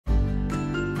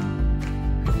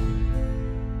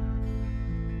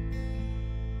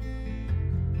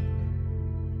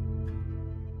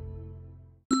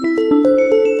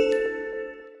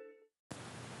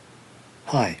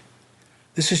Hi,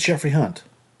 this is Jeffrey Hunt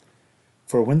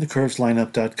for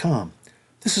WhenTheCurvesLineUp.com.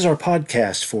 This is our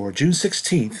podcast for June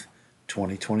 16th,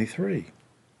 2023.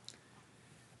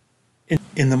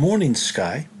 In the morning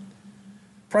sky,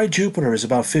 bright Jupiter is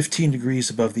about 15 degrees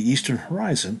above the eastern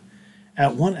horizon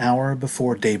at 1 hour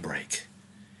before daybreak.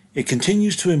 It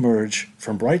continues to emerge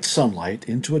from bright sunlight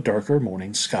into a darker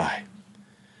morning sky.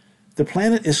 The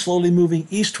planet is slowly moving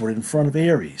eastward in front of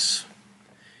Aries.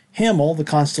 Hammel, the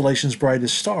constellation's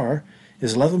brightest star,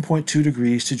 is 11.2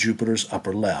 degrees to Jupiter's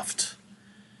upper left.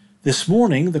 This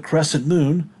morning, the crescent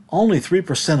moon, only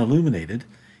 3% illuminated,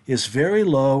 is very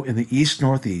low in the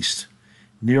east-northeast,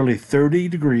 nearly 30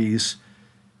 degrees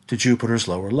to Jupiter's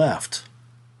lower left.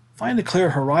 Find a clear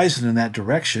horizon in that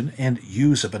direction and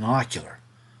use a binocular.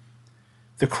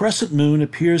 The crescent moon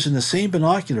appears in the same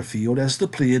binocular field as the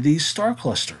Pleiades star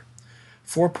cluster,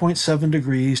 4.7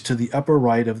 degrees to the upper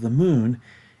right of the moon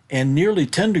and nearly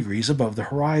 10 degrees above the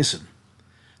horizon.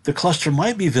 The cluster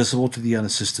might be visible to the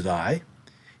unassisted eye.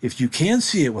 If you can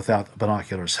see it without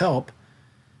binoculars' help,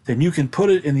 then you can put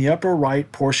it in the upper right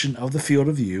portion of the field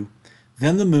of view.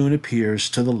 Then the moon appears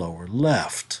to the lower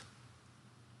left.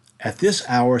 At this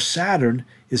hour, Saturn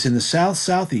is in the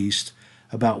south-southeast,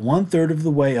 about 1/3 of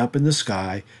the way up in the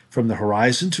sky from the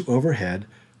horizon to overhead,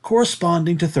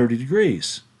 corresponding to 30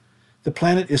 degrees. The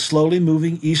planet is slowly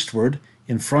moving eastward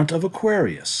in front of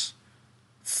Aquarius.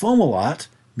 Fomalhaut,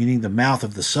 meaning the mouth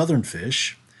of the southern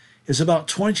fish, is about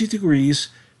 20 degrees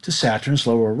to Saturn's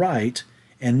lower right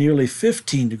and nearly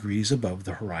 15 degrees above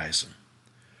the horizon.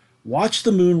 Watch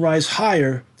the moon rise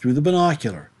higher through the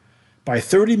binocular. By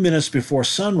 30 minutes before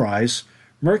sunrise,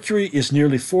 Mercury is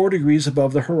nearly 4 degrees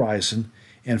above the horizon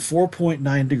and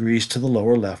 4.9 degrees to the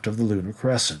lower left of the lunar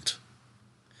crescent.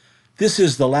 This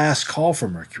is the last call for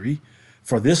Mercury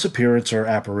for this appearance or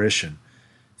apparition.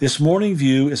 This morning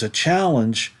view is a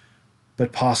challenge,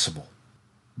 but possible.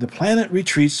 The planet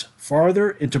retreats farther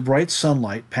into bright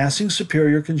sunlight, passing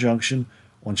Superior conjunction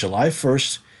on July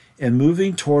 1st and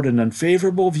moving toward an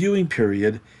unfavorable viewing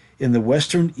period in the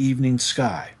western evening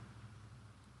sky.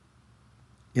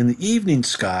 In the evening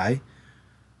sky,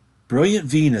 brilliant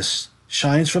Venus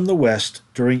shines from the west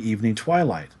during evening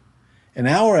twilight. An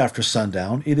hour after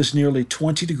sundown, it is nearly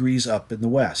 20 degrees up in the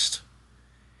west.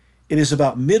 It is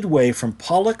about midway from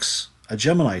Pollux, a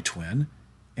Gemini twin,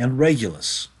 and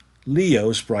Regulus,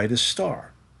 Leo's brightest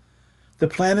star. The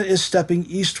planet is stepping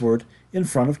eastward in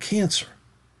front of Cancer.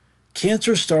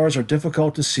 Cancer stars are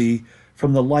difficult to see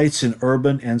from the lights in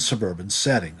urban and suburban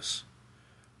settings.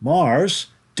 Mars,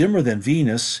 dimmer than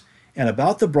Venus, and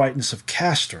about the brightness of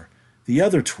Castor, the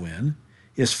other twin,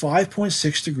 is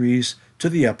 5.6 degrees to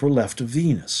the upper left of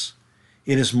Venus.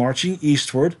 It is marching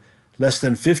eastward, less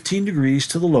than 15 degrees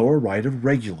to the lower right of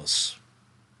Regulus.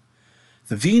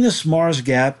 The Venus-Mars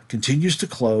gap continues to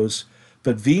close,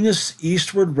 but Venus'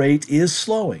 eastward rate is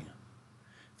slowing.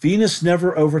 Venus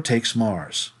never overtakes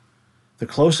Mars. The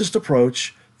closest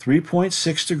approach,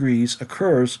 3.6 degrees,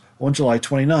 occurs on July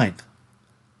 29th.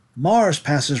 Mars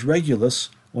passes Regulus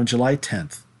on July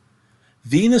 10th.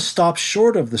 Venus stops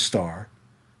short of the star.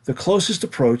 The closest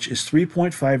approach is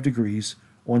 3.5 degrees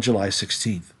on July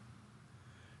 16th.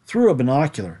 Through a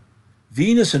binocular,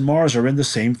 Venus and Mars are in the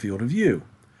same field of view,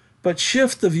 but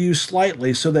shift the view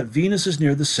slightly so that Venus is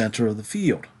near the center of the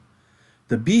field.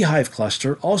 The Beehive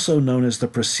cluster, also known as the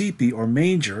Praesepe or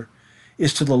manger,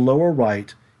 is to the lower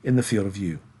right in the field of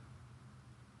view.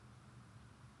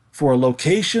 For a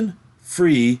location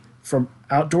free from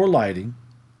outdoor lighting,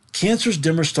 Cancer's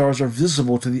dimmer stars are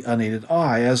visible to the unaided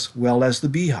eye as well as the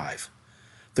Beehive.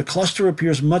 The cluster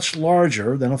appears much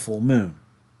larger than a full moon.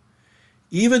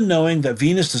 Even knowing that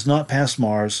Venus does not pass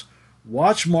Mars,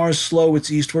 watch Mars slow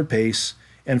its eastward pace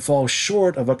and fall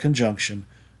short of a conjunction.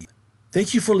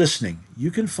 Thank you for listening. You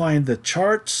can find the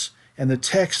charts and the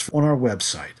text on our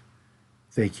website.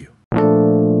 Thank you.